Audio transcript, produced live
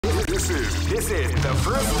This is the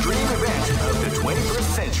first dream event of the 21st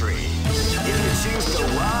century. If you choose the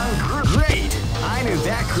wrong group, great! I knew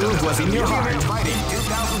that groove was in your heart. Fighting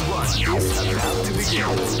 2001 is about to begin.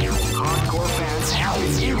 Hardcore fans have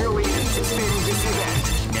been eagerly anticipating this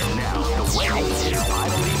event, and now the wait is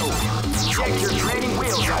finally over. Check your training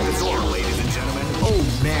wheels out the door, ladies and gentlemen. Oh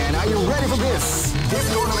man, are you ready for this? This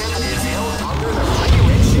tournament is held under the free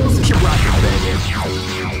ratio system. Keep rocking, baby.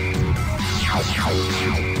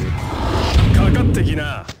 かかってき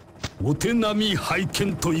な。お手並み拝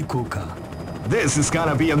見といこうか。This is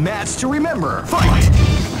gonna be a match to remember. Fight!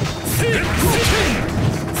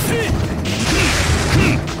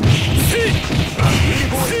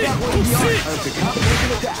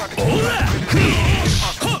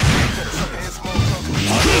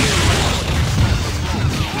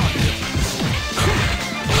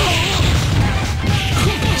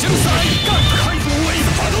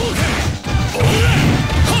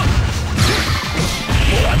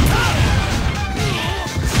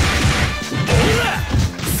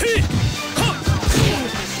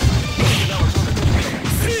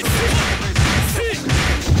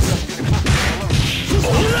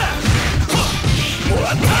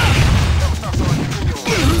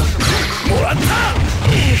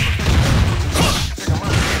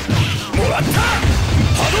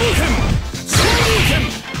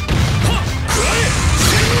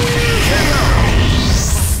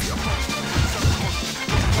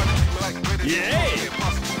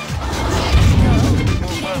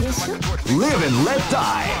 Live and let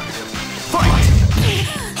die. Fight!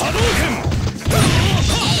 Hadouken!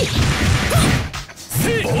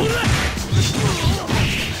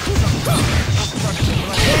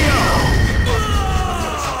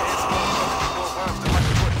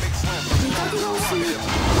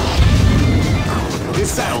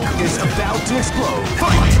 This battle is about to explode.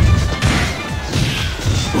 Fight!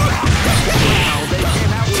 Wow, they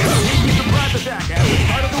came out with a sneaky surprise attack at the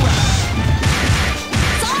start of the round.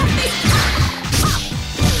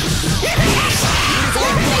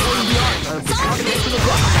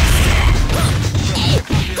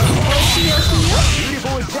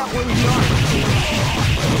 Beautiful is definitely the art.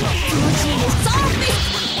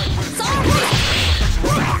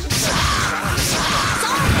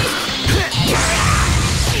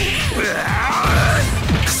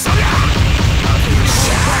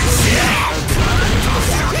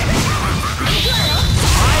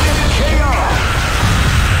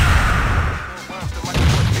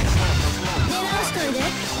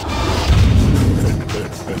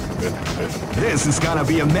 This is gonna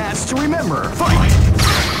be a match to remember. Fight!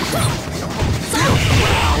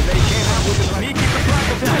 Wow, they came out with a sneaky surprise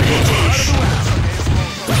attack at the start of the round.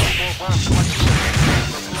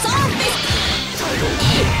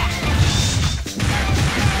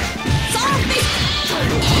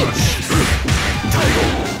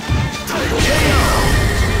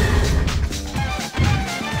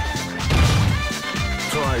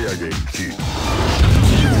 Try again, kid.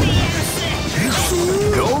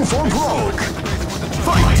 Go for broke!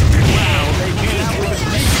 Fight! Wow, they came out with a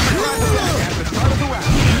sneaky surprise attack at the start of the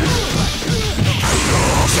round.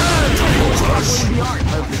 The art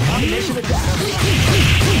of the combination attack.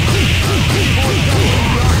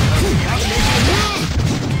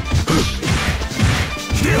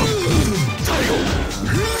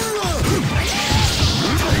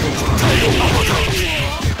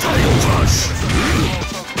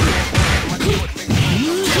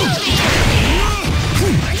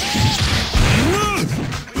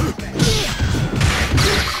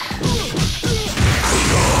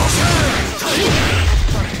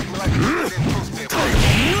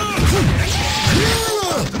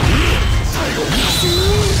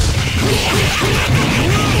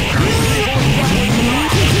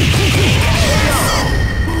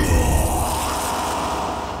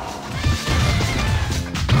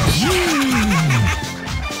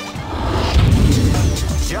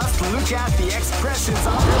 Just look at the expressions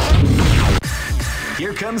on her.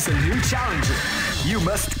 Here comes a new challenger. You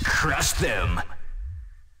must crush them.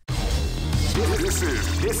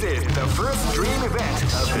 This is the first dream event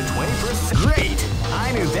of the 21st century. Great!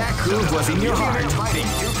 I knew that groove was in your heart. Fighting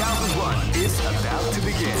 2001 is about to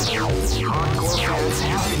begin. Hardcore fans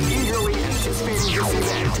have been eagerly anticipating this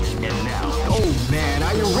event, and now, oh man,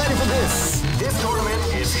 are you ready for this? This tournament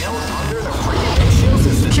is held under the free ratio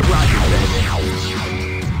system. Keep rocking, baby.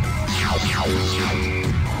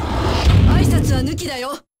 挨拶は抜きだ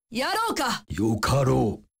よ。やろうか。よか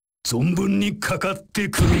ろう。存分にかかって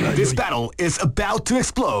くるがよい。 This battle is about to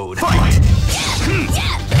explode. Fight!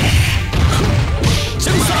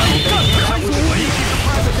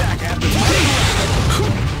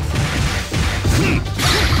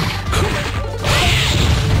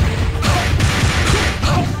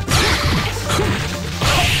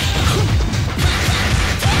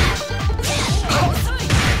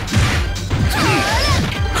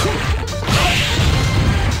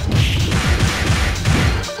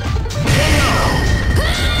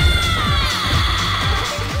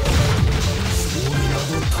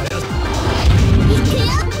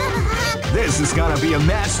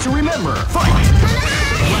 to remember. Fight!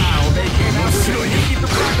 Wow, they came out with a sneaky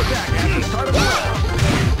surprise attack at the start of the round.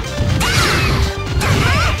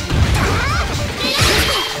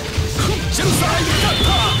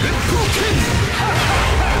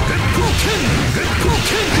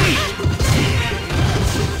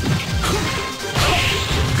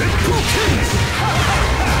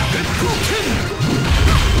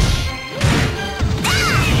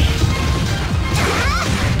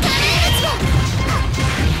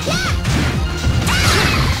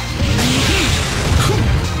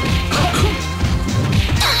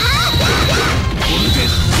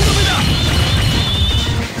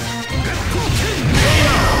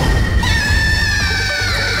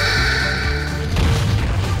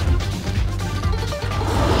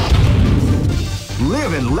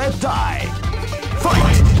 Live and let die.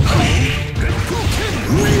 Fight!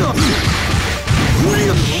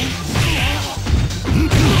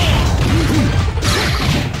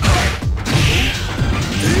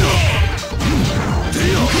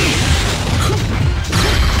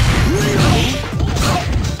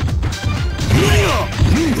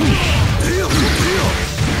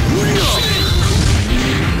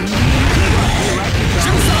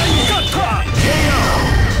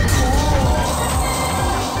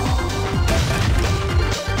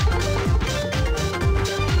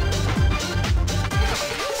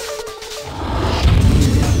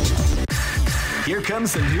 Here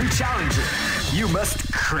comes a new challenger. You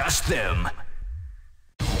must crush them.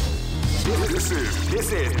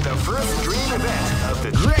 This is the first dream event of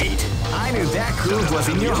the great. I knew that groove was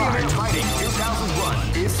in your heart. Fighting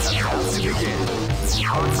 2001 is about to begin.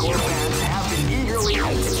 Hardcore fans have been eagerly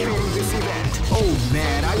anticipating this event. Oh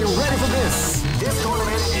man, are you ready for this? This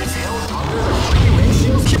tournament is held under the free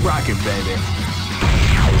ratios. Keep rocking, baby.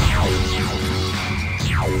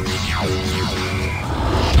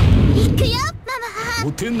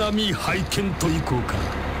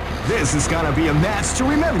 This is gonna be a match to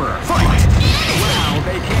remember. Fight! Wow,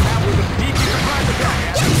 they came out with a peak surprise attack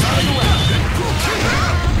at the start of the round.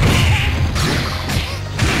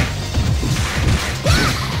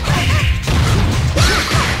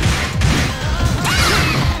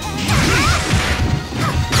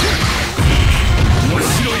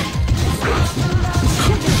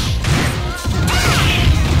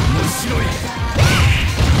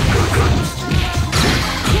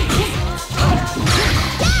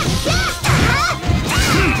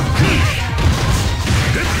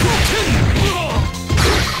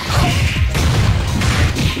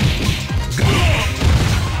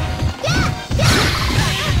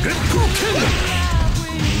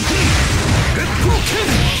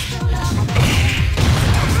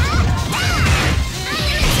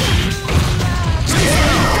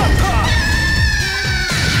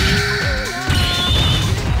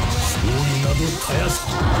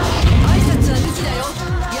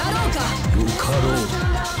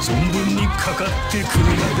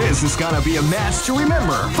 This is gonna be a match to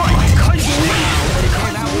remember. Fight! Wow, they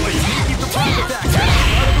came out with a sneaky surprise attack at the start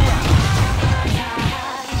of the round.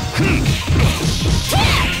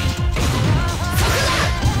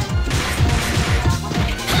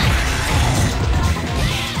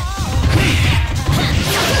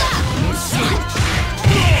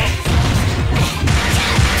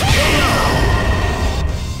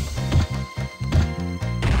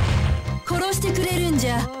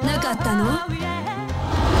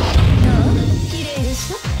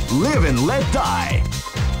 Live and let die.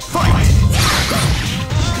 Fight!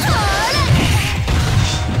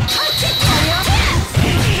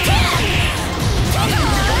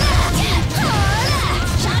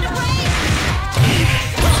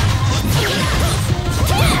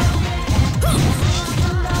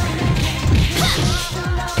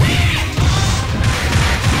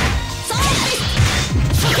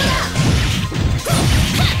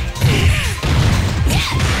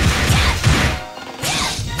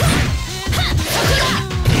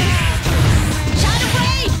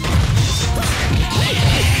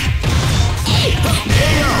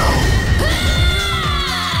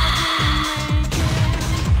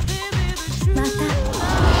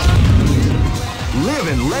 Live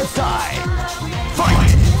and let die.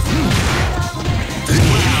 Fight!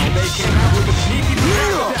 Wow, they came out with a sneaky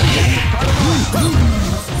surprise attack at the start of the round.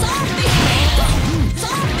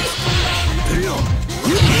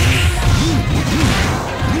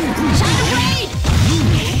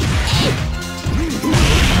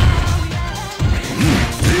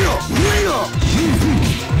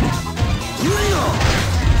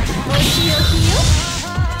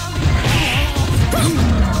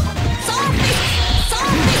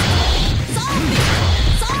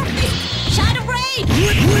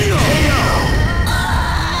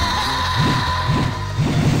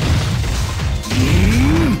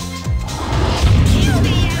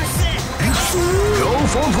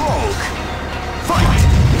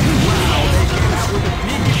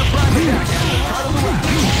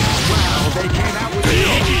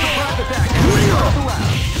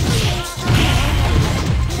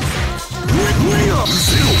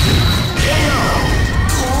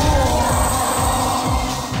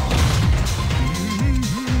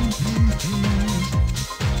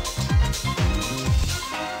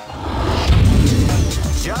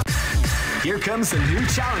 Here comes a new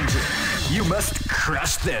challenger. You must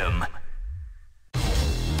crush them.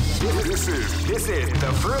 This is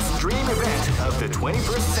the first dream event of the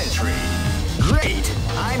 21st century. Great!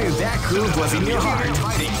 I knew that groove was in your heart.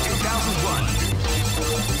 Fighting 2001.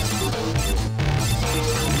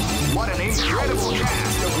 What an incredible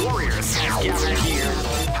cast of warriors has gathered here.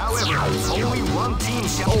 However, only one team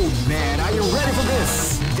shall... Oh man, are you ready for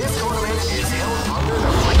this? This tournament is held under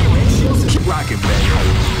the free ratio system. Keep rocking,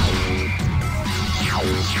 baby.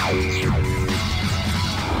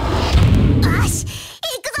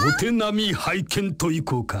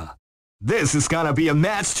 This is gonna be a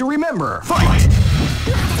match to remember. Fight!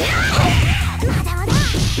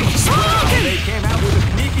 They came out with a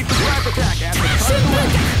sneaky surprise attack at the start of the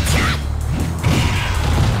round.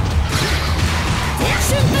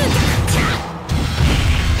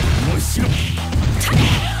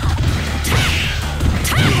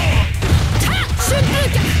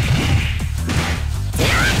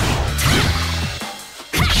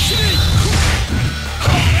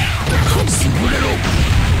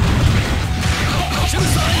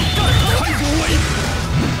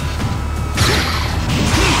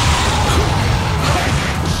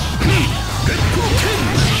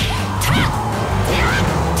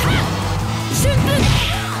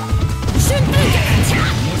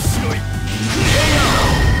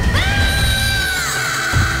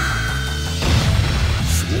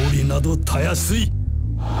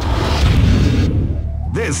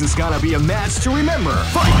 This is gonna be a match to remember.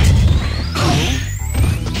 Fight!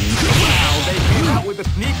 Wow, they came out with a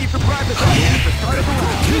sneaky surprise attack at the start of the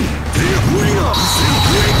round.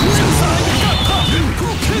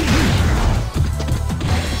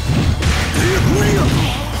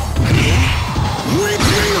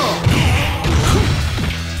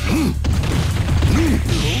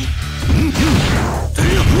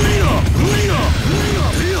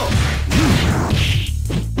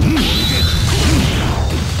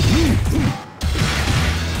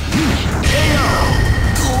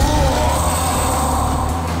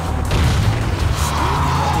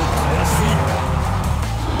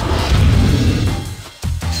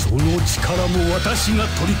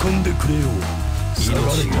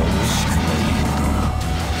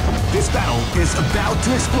 This battle is about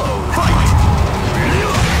to explode. Fight!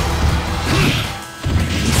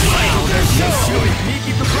 Wow, there's no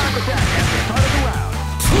sneaky surprise attack at the start of the round.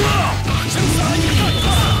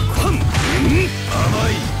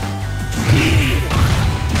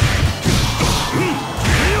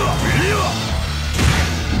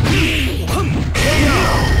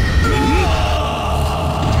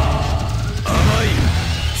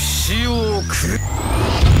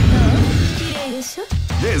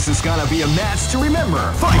 This is gonna be a match to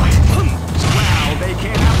remember. Fight! Wow, they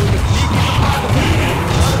came out with a sneaky surprise attack.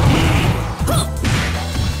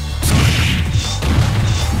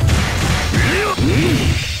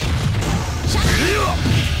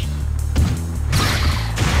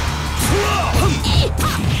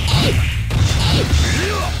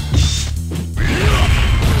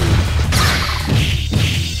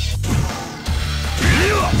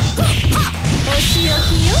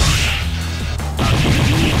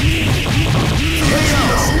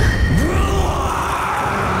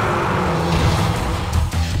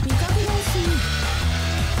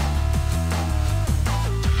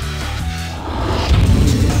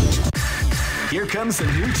 Here comes a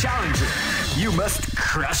new challenger. You must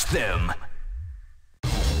crush them.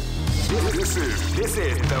 This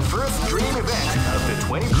is the first dream event of the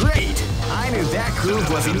 20. Great! I knew that groove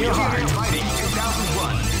was in your heart. Fighting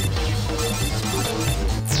 2001.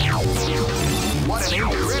 What an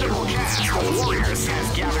incredible cast of warriors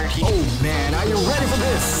has gathered here. Oh man, are you ready for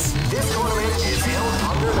this? This tournament is held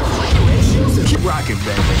under the free ratio system. Keep rocking,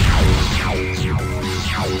 baby.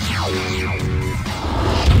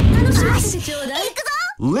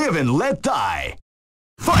 Live and let die.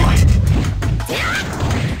 Fight!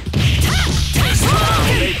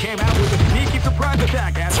 They came out with a sneaky surprise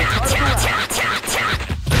attack at the start of the round.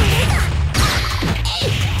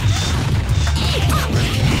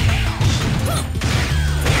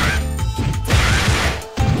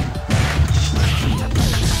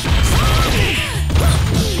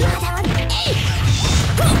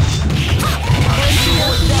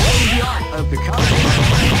 Of the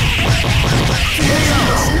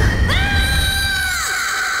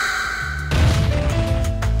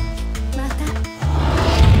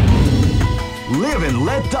Live and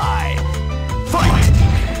let die.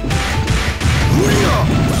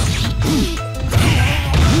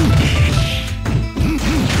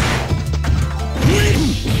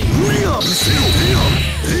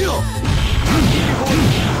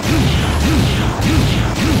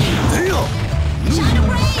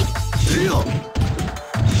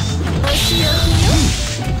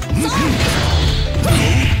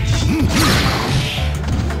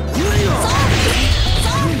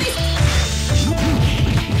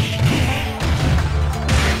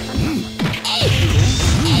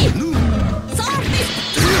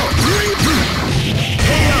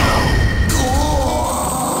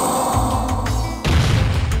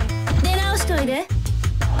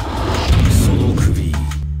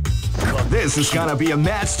 This is gonna be a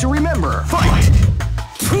match to remember. Fight!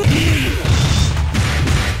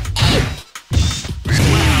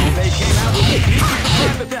 Wow, they came out with a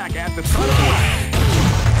deep attack at the start of the round.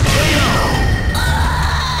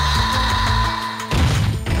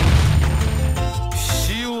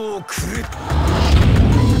 死をくれ。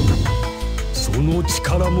その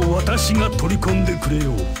力も私が取り込んでくれ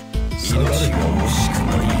よ。命が惜しく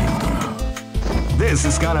ないようだな。 This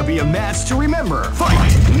is gonna be a match to remember.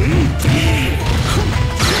 Fight!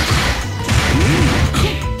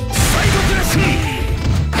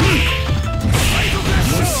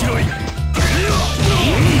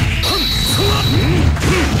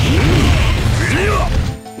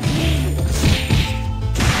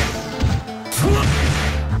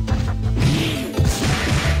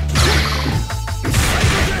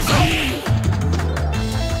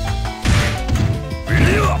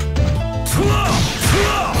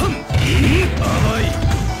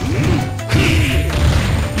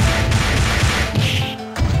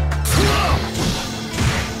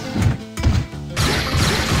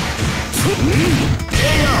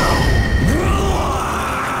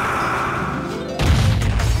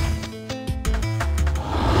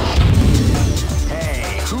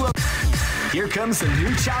 Here comes a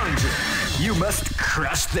new challenger. You must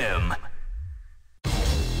crush them.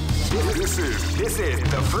 This is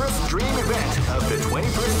the first dream event of the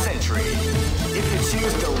 21st century. If you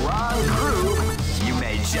choose the wrong group, you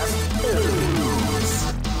may just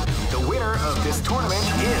lose. The winner of this tournament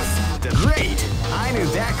is the great. I knew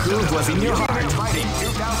that groove was in your heart. Fighting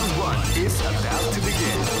 2001 is about to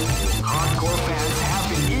begin. Hardcore fans have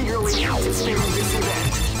been eagerly anticipating this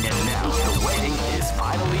event, and now the waiting is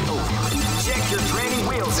finally over. Check your training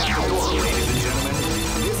wheels at the door, ladies and gentlemen.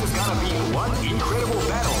 This is gonna be one incredible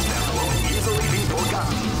battle that won't easily be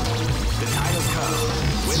forgotten. The time has come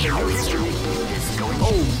when the new history is going.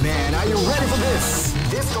 Oh man, are you ready for this?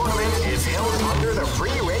 This tournament is held under the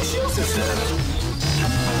free ratio system.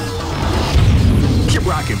 Keep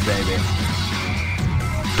rocking, baby.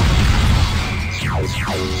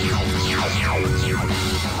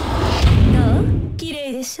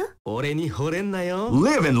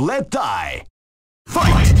 Live and let die.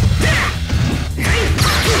 Fight!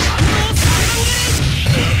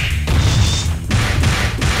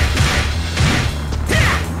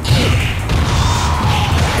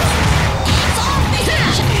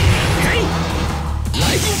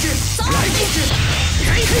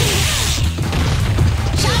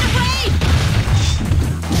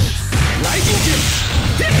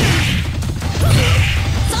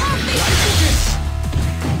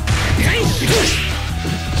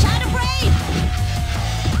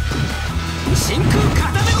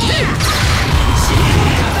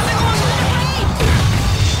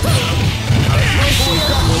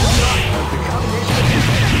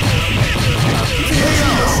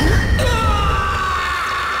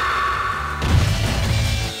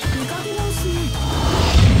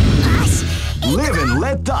 Live and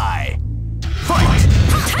let die. Fight!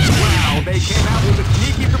 Wow, they came out with a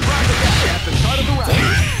sneaky surprise attack at the start of the round.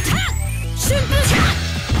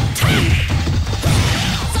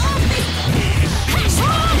 For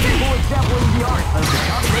example, in the art of the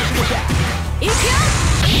combination attack.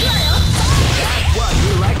 That's what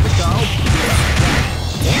you like to call.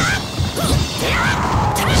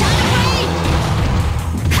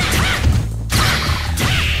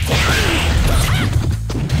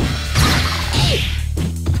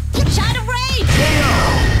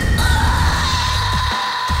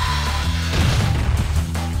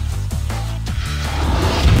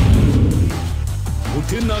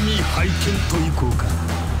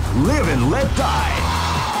 Live and let die.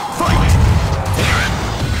 Fight!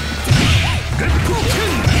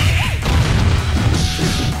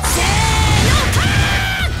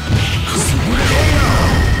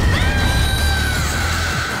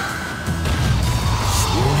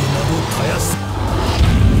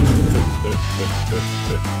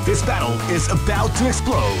 This battle is about to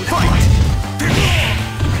explode. Fight!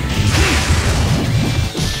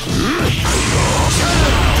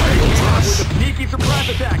 With a sneaky surprise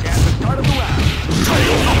attack at the start of the round.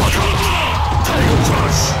 Tail uppercut! Tail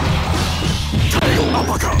crush! Tail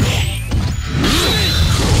uppercut!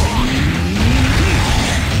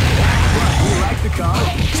 What you like to call?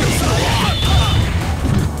 Tail crush!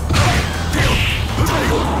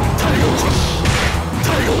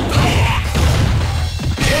 Tail!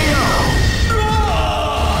 KO!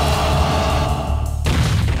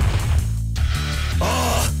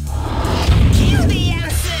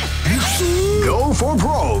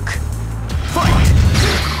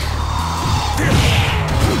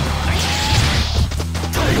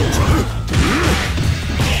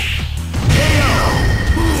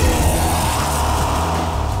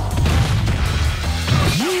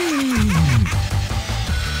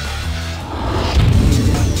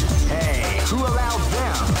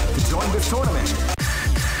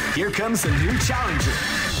 new challenger.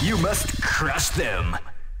 You must crush them.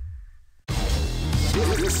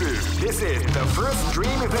 This is the first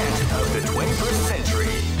dream event of the 21st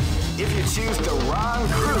century. If you choose the wrong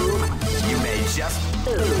groove, you may just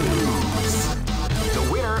lose. The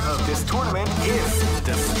winner of this tournament is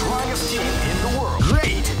the strongest team in the world.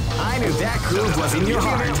 Great! I knew that groove was in your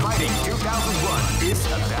heart. Fighting 2001 is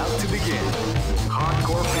about to begin.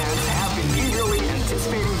 Hardcore fans have been eagerly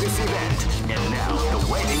anticipating this event, and now the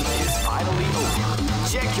waiting is finally over.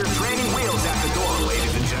 Check your training wheels at the door,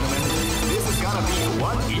 ladies and gentlemen. This is gonna be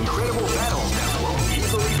one incredible battle that won't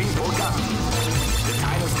easily be forgotten. The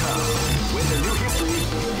time has come when the new history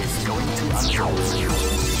is going to unfold.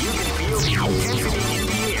 You can feel the intensity in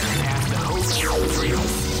the air as the host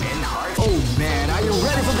thrills and heart. Oh man, are you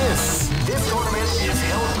ready for this? This tournament is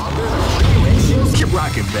held under the free ratios. Keep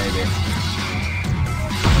rocking, baby.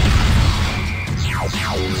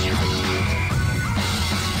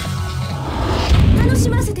 楽し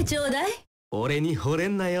ませてちょうだい。俺に惚れ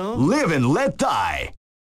んなよ。 Live and let die.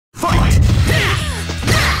 Fight!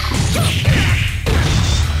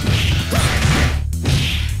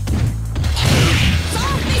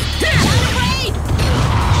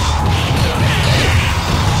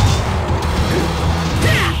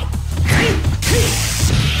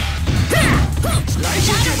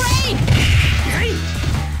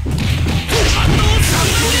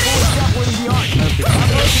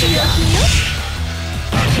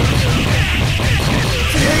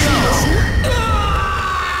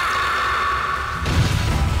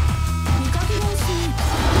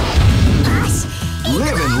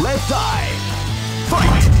 Live and let die.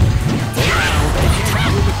 Fight!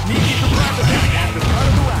 With a sneaky surprise attack at the start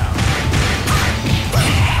of the round.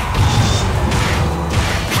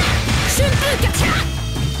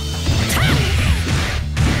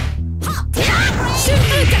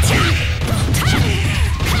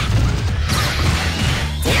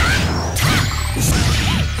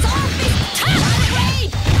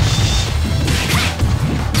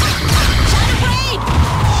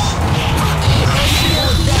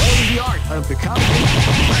 Of the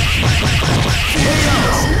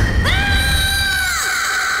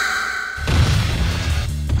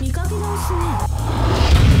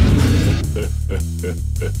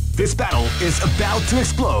This battle is about to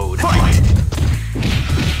explode. Fight!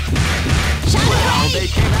 Well, they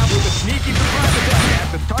came out with a sneaky surprise attack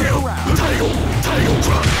at the start of the round. Title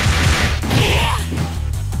drop.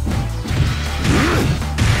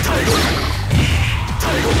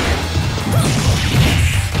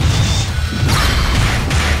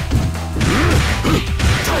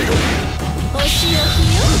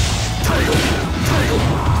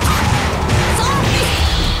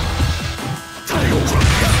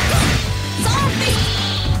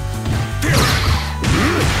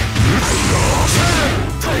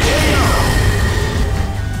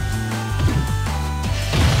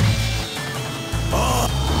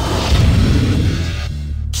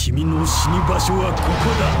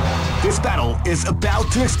 This battle is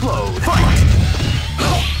about to explode. Fight!